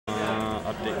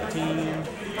update the team.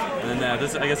 And then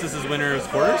this, I guess this is winner's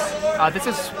quarters? This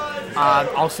is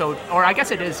also, or I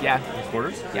guess it is, yeah.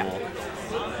 Quarters? Yeah.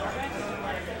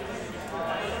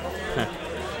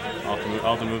 Cool.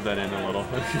 I'll have to move that in a little.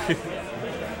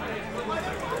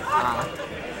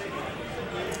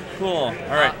 Cool.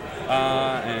 All right.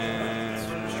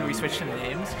 And should we switch to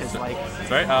names? Because like.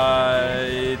 Sorry.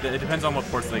 It depends on what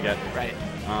ports they get. Right.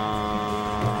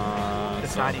 The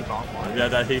shiny bomb one.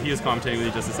 Yeah, he was commentating with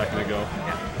you just a second ago.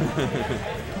 Yeah.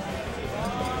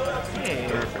 Hey,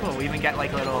 cool. We even get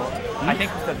like little. I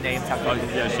think the names have.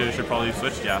 Yeah, should probably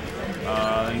switch. Yeah.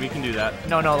 And we can do that.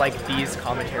 No, like these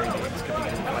commentary names could be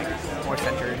like more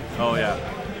centered. Oh yeah.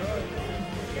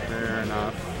 Fair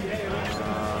enough.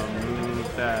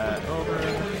 Move that over.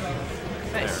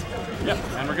 Nice. There. Yep,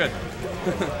 and we're good.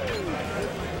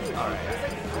 All right.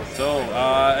 So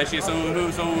actually, so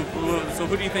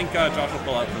who do you think Josh will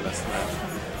pull out for this match?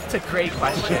 It's a great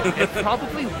question. It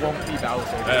probably won't be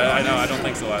Bowser. I know. I don't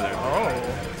think so either.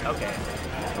 Oh. Okay.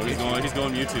 So he's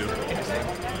going Mewtwo. Interesting.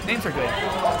 Names are good.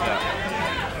 Yeah.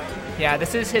 Yeah,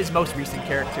 this is his most recent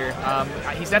character.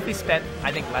 He's definitely spent,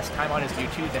 I think, less time on his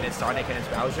Mewtwo than his Sonic and his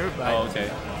Bowser, but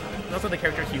okay. Those are the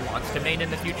characters he wants to main in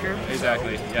the future.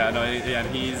 Exactly. So. Yeah. No. Yeah.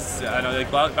 I know.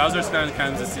 Like Bowser's kind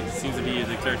of seems to be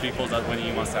the character he pulls out when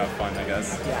he wants to have fun. I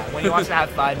guess. Yeah. When he wants to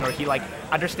have fun, or he like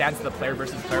understands the player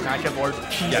versus player matchup, or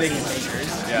teasing makers.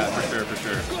 Yeah. For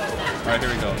sure. All right. Here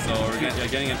we go. So we're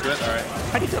getting into it. All right.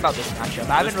 How do you feel about this matchup?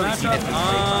 I haven't really seen it very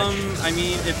much. I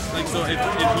mean, if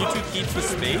Mewtwo keeps the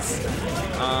space,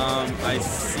 I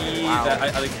see that.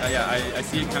 I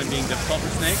see it kind of being difficult for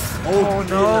Snake. Oh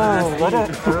no! What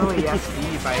an early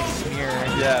SD by Smear.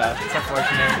 Yeah. It's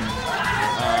unfortunate.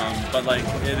 But like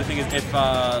the thing is,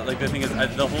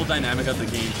 the whole dynamic of the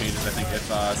game changes. I think if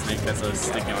Snake gets a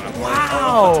sticky on him.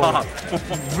 Wow. On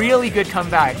top. Really good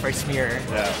comeback by Smear.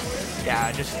 Yeah.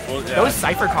 Yeah, those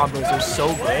Cypher combos are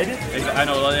so good. I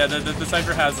know. Yeah, the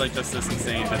Cypher has like just this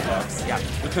insane hitbox. Yeah.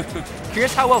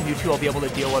 Curious how well Mewtwo will be able to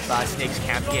deal with Snake's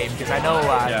camp game, because I know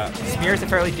Smear is a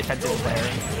fairly defensive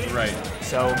player. Right.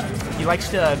 So he likes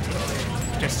to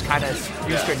just kind of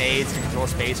use grenades to control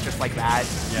space just like that,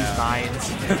 use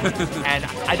mines. And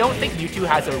I don't think Mewtwo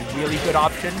has a really good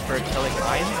option for killing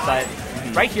mines, but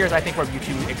right here is I think where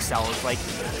Mewtwo excels. Like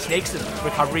Snake's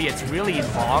recovery, it's really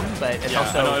long, but it's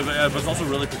but it's also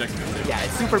really predictable too. Yeah,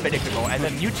 it's super predictable. And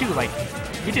then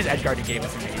Mewtwo's edge guarding game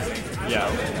is amazing. Yeah,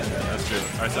 that's true.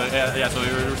 All right, so so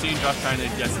we're seeing Josh trying to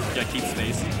keep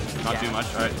space, not too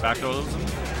much. All right, back throws.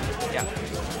 Yeah.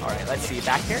 All right, let's see,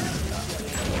 back here.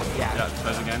 Yeah. Yeah,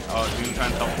 tries again. Oh, you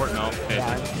trying to teleport? No. Okay,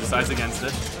 decides against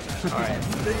it. All right.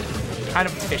 Kind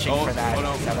of fishing for that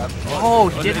setup.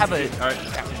 He did have a. All right.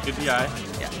 Good DI.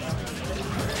 Yeah.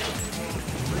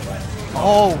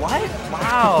 Oh, what?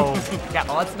 Wow. Yeah,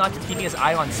 well, it's not keeping his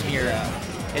eye on Smear.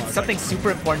 It's something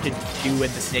super important to do in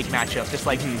the Snake matchup. Just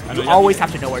like you always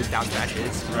have to know where his down smash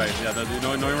is. Right. Yeah.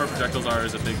 Knowing where projectiles are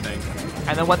is a big thing.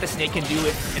 And then what the Snake can do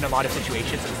in a lot of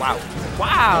situations is wow.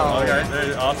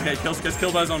 Okay. Okay.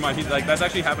 Kill buzz on mine. That's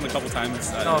actually happened a couple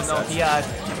times.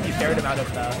 He fared him out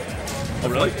of the. Oh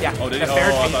really? Yeah. Oh, did he?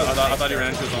 I thought he ran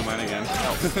into his own mine again.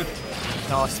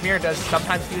 No, Smear does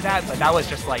sometimes do that, but that was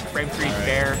just like frame 3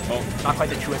 fair. Not quite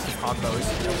the truest of combos.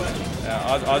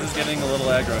 Yeah, Oz is getting a little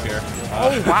aggro here.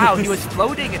 Oh wow, he was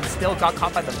floating and still got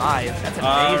caught by the knife. That's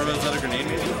amazing. Was that a grenade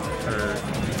maybe?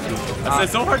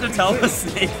 It's so hard to tell the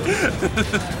Snake.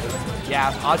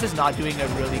 Yeah, Oz is not doing a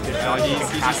really good job. He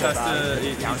just has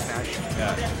to down smash.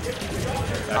 Yeah.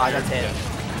 That's it.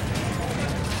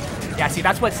 Yeah, see,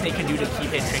 that's what Snake can do to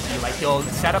keep it tricky. Like, he'll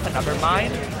set up another mine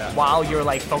while you're,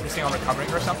 like, focusing on recovering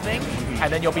or something,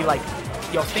 and then you'll be, like,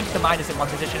 you'll think the mine is in one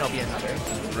position, it'll be another.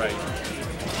 Right.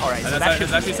 Alright, so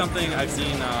that's actually something I've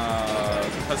seen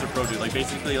Professor Pro do. Like,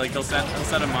 basically, like, he'll set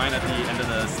a mine at the end of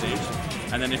the stage,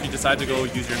 and then if you decide to go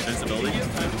use your invincibility...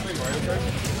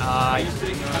 Are you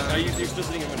still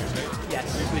sitting in winners, right?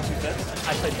 Yes. You played 2 sets?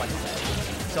 I played 1 set.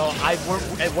 So,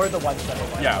 we're the 1 set.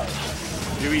 Yeah.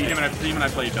 Him and I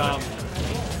play each other.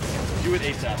 You with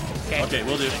 8 sets. Okay,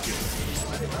 we'll do. Thank you.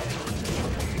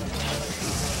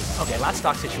 Okay, last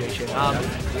stock situation.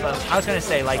 But I was gonna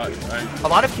say, like, a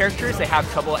lot of characters, they have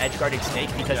trouble edge guarding Snake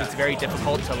because it's very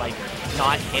difficult to, like,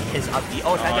 not hit his up B.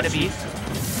 Oh, is that gonna be?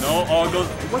 No, go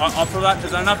up for that.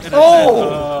 Is that enough?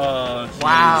 Oh!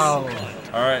 Wow.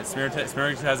 Alright, Smear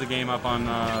has a game up on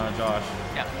Josh.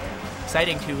 Yeah.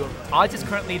 Exciting too. Oz is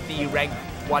currently the rank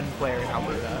 1 player in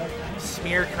Alberta.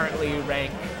 Smear currently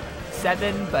rank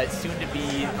 7, but soon to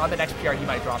be on the next PR he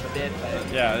might drop a bit.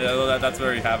 But yeah, that's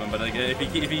where he have him. But like, if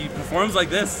he performs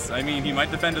like this, I mean, he might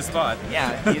defend his spot.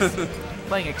 Yeah, he's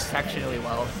playing exceptionally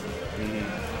well.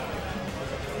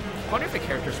 wonder if the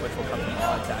character switch will come from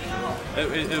mods, actually.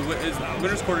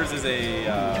 Winner's Quarters is a...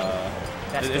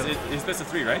 it's best of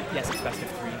 3, right? Yes, it's best of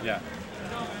 3. Yeah.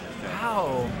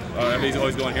 Wow. Oh, he's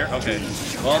always going here? Okay.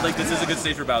 Well, like, this is a good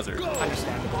stage for Bowser.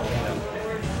 Understandable, yeah.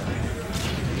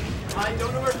 I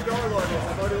don't know where the door lord is.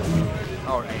 I thought it was...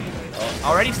 Alright.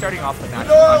 Already starting off the match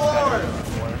much better than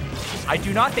before. I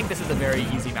do not think this is a very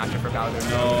easy matchup for Bowser.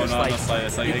 No, not the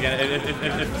slightest. Like, again,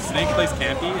 if Snake plays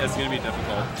Campy, it's going to be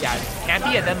difficult. Yeah,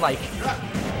 Campy, and then, like,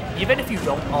 even if you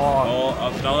don't... no,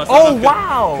 that's not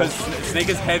wow! Because Snake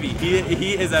is heavy.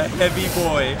 He is a heavy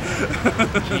boy.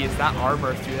 Jeez, that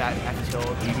armor through that F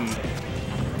tilt.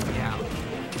 Yeah.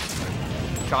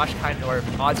 Josh or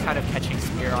Odd's kind of catching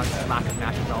Smear on lack of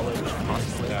matchup knowledge,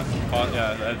 possibly.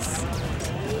 Yeah, that's...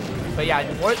 But yeah,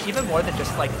 even more than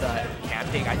just like the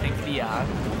camping, I think the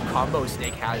combo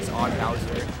Snake has on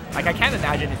Bowser. Like, I can't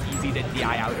imagine it's easy to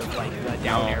DI out of like the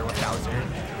down air with Bowser.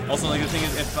 Also, like, the thing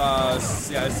is, if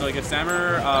so like if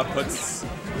Sammer puts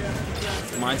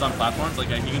mines on platforms, like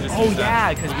he can just use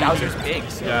that. Because Bowser's big.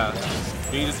 So. Yeah,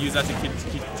 he can just use that to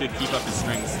keep up his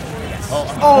strings. Yes.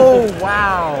 Oh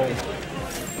wow!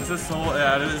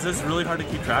 This is really hard to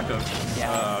keep track of.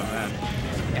 Yeah. Man.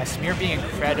 Yeah, Smear being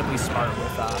incredibly smart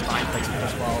with mine placement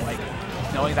as well, like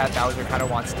knowing that Bowser kind of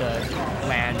wants to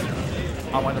land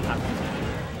on one of the platforms.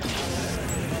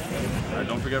 Alright,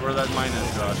 don't forget where that mine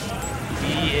is, Josh.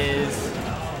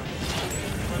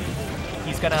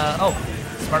 He's gonna,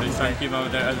 smart He's trying to keep him over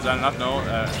there. Is that enough? No.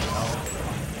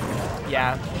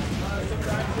 Yeah.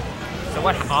 So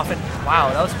what often, wow,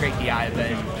 that was a great DI,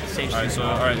 but stage 2. So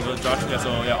Josh,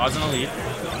 Odd's in the lead.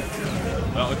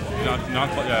 Well, not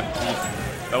quite,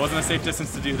 that wasn't a safe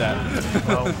distance to do that.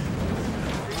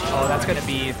 That's going to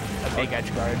be a big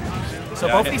edge guard. So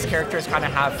both these characters kind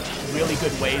of have really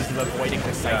good ways of avoiding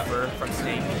the Cypher from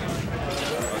Snake.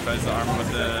 Tries the armor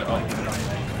with the...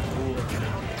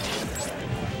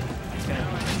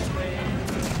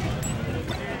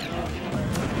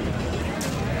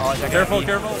 Careful!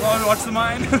 Oh, watch the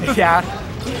mine! Yeah,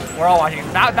 we're all watching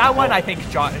it. That one I think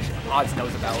Odds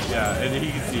knows about. Yeah, and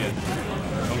he can see it.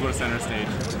 Don't go to center stage.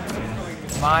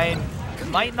 Mine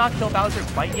might not kill Bowser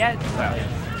quite yet. Yeah.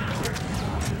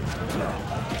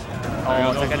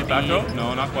 Is that gonna back be... throw?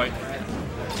 No, not quite.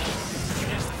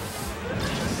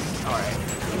 Alright.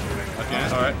 Okay,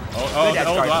 alright.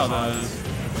 Wow.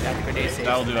 Yeah, the grenade save.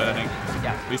 That'll do it, I think.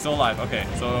 Yeah. He's still alive. Okay,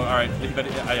 so alright. But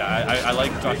I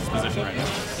like Josh's position right now.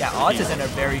 Yeah, Odds is in a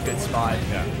very good spot.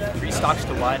 Yeah. 3 stocks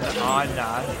to 1 on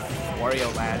Wario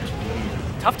Land.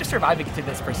 Tough to survive to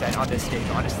this percent on this stage,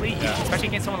 honestly, especially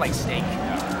against someone like Snake.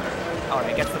 Yeah.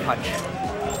 Alright, gets the punch.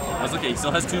 That's okay, he still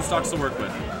has 2 stocks to work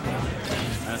with.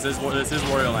 And this is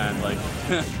Wario Land, like...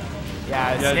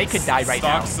 yeah, Snake could die right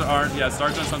now. Stocks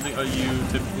aren't something you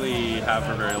typically have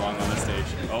for very long on this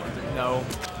stage. Oh. No.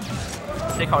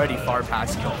 Snake already far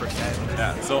past kill percent.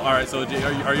 Yeah, so alright, so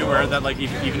are you aware that like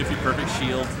even if you perfect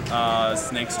shield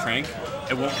Snake's Trank,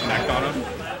 it won't connect on him?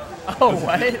 Oh,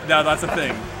 what? Yeah, that's the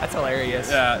thing. That's hilarious.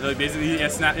 Yeah, like basically,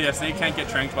 Snake can't get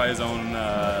tranked by his own.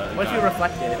 What if you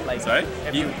reflect it? Like, sorry,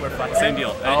 if you reflect same it?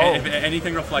 deal. Oh. If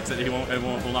anything reflects it,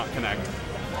 will not connect.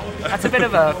 That's a bit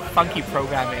of a funky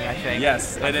programming, I think.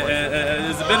 Yes,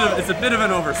 it's a bit of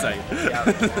an oversight. Yeah.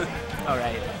 All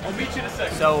right. I'll meet you in a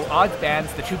second. So Odds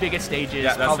bans the 2 biggest stages,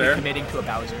 probably fair. committing to a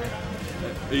Bowser.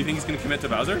 You think he's gonna commit to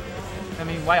Bowser? I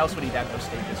mean, why else would he ban those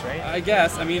stages, right? I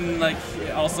guess. I mean, like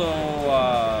also.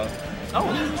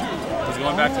 He's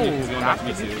going back to me. He's going back to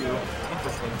me too.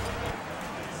 Interesting.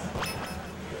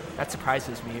 That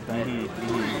surprises me, but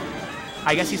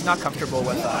I guess he's not comfortable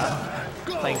with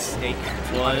playing Snake.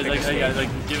 Well,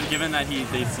 given that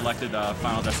they selected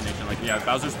Final Destination,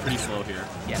 Bowser's pretty slow here.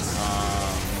 Yes.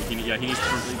 He needs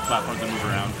platforms to move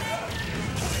around.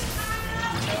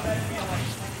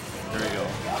 There we go.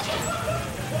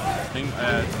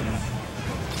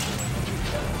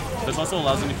 This also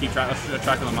allows him to keep track of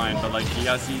the mine, but the only thing he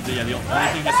has to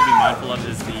be mindful of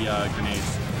is the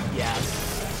grenades. Yeah.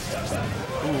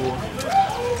 Ooh.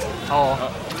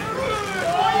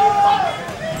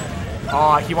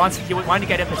 He wanted to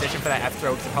get in position for that F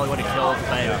throw because it probably would have killed,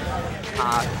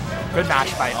 but good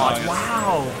match by Odds. Yes.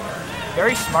 Wow.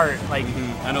 Very smart. Like.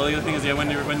 I know the other thing is when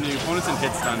the opponent's in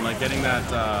hit stun, like getting that.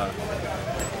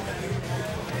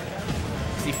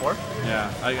 C4. Yeah.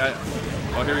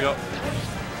 Oh, here we go.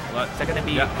 Is that gonna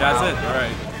be? Yeah, that's it. All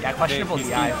right. Yeah, questionable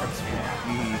DI from Sphere.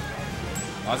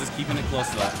 Oz is keeping it close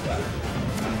to that.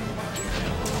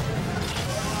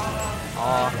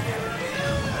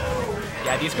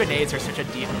 Yeah, these grenades are such a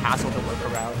deep hassle to work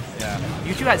around. Yeah.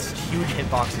 Mewtwo has huge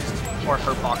hitboxes, or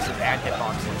hurt boxes and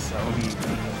hitboxes, so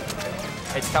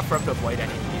it's tough for him to avoid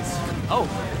any of these. Oh,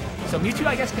 so Mewtwo,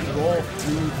 I guess, can roll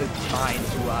through the mine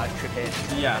to trip it.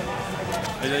 Yeah.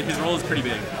 His roll is pretty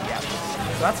big. Yeah.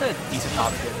 So that's a decent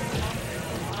option.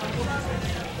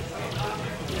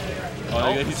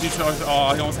 Oh,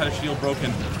 he almost had a shield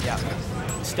broken. Yeah.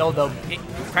 Still, though,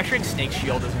 pressuring Snake's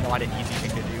shield is not an easy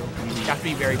thing to do. You have to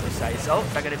be very precise. Oh,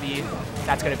 is that gonna be?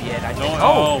 That's gonna be it. I think.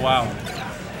 Oh, wow.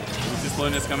 This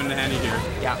slowness coming in handy here.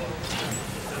 Yeah.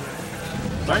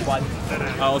 Sorry? 1-1.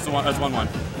 Oh, it's 1-1.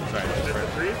 Sorry.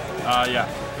 Yeah.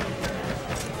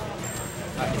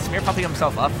 Smear pumping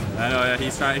himself up. I know. Yeah,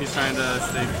 he's trying to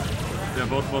stay. Yeah,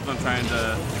 both of them trying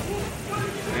to,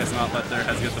 I guess, not let their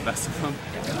heads get the best of them.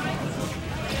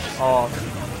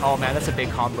 Oh man, that's a big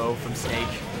combo from Snake.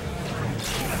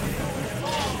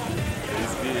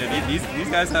 These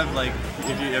guys have, like,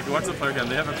 if you watch the player cam,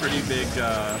 they have a pretty big,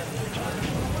 I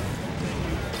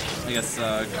guess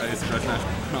grudge match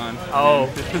on. Oh.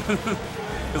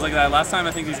 Because like that last time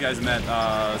I think these guys met,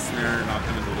 Smear knocked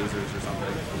them into losers or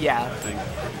something. Yeah. I think.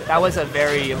 That was a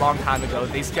very long time ago.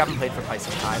 These two haven't played for quite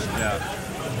some time. Yeah.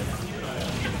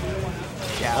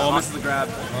 Yeah. Oh, misses the grab.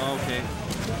 Oh, okay.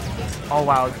 Oh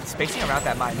wow, spacing around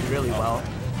that mine really well.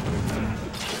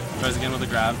 Tries again with the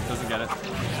grab, doesn't get it.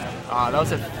 That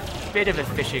was a bit of a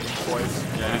fishing force.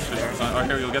 Yeah, he's fishing. Oh,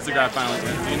 here we go. Gets the grab finally. Is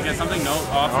he gonna get something? No.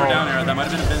 Off or down air. That might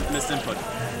have been a missed input.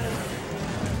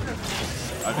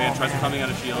 Okay, tries coming out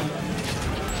of shield.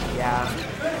 Yeah.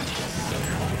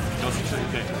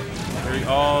 Okay. Here we,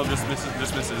 oh, just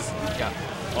misses. Yeah.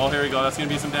 Oh, here we go. That's gonna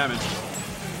be some damage.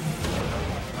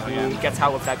 Ooh, gets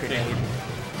out with that grenade.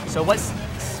 So what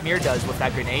Smear does with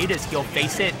that grenade is he'll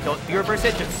face it, he'll reverse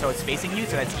it so it's facing you,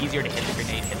 so that's easier to hit the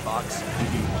grenade hitbox.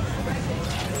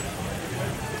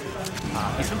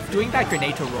 He's been doing that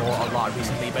grenade to roll a lot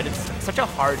recently, but it's such a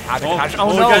hard habit to catch.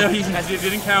 Oh no! He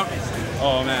didn't count.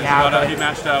 Oh man, yeah, he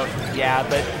matched out. Yeah,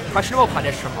 but questionable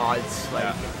punish from odds. Like,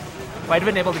 yeah. Might have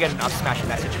been able to get an up smash in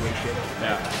that situation.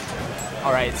 Yeah.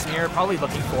 Alright, Smear probably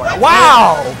looking for it.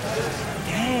 Wow!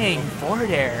 Dang, forward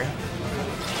air.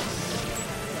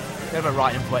 Bit of a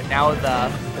raw input. Now the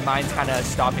mine's kind of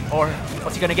stopping. Or,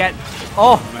 what's he gonna get?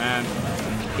 Oh! Man.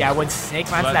 Yeah, when Snake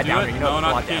lands that down, you know no,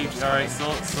 not damage. Alright,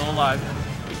 still alive.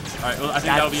 Alright, well, I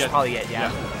think that'll be it. That's probably it,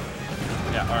 yeah.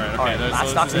 Yeah, alright, okay. Last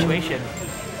stop situation.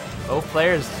 Both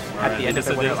players at the end of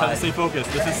the winner line. Stay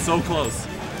focused. This is so close.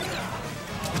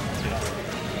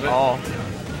 Oh,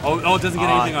 it doesn't get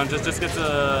anything on. Just gets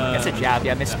a... Gets a jab,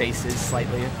 yeah, misspaces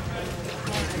slightly.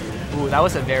 Ooh, that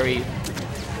was a very...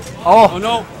 Oh! Oh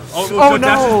no! Oh no!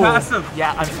 Dashes past him.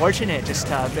 Yeah, unfortunate. Just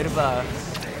a bit of a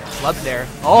flub there.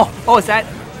 Oh, is that...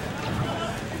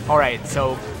 Alright,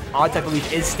 so odds, I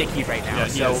believe, is sticky right now. Yeah,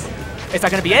 so is that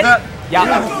going to be it?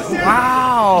 Yeah.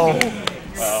 Wow!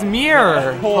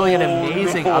 Smear pulling an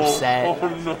amazing upset. Oh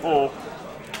no!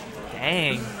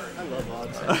 Dang. I love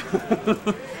odds.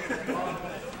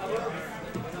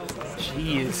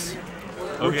 Jeez.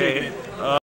 Okay.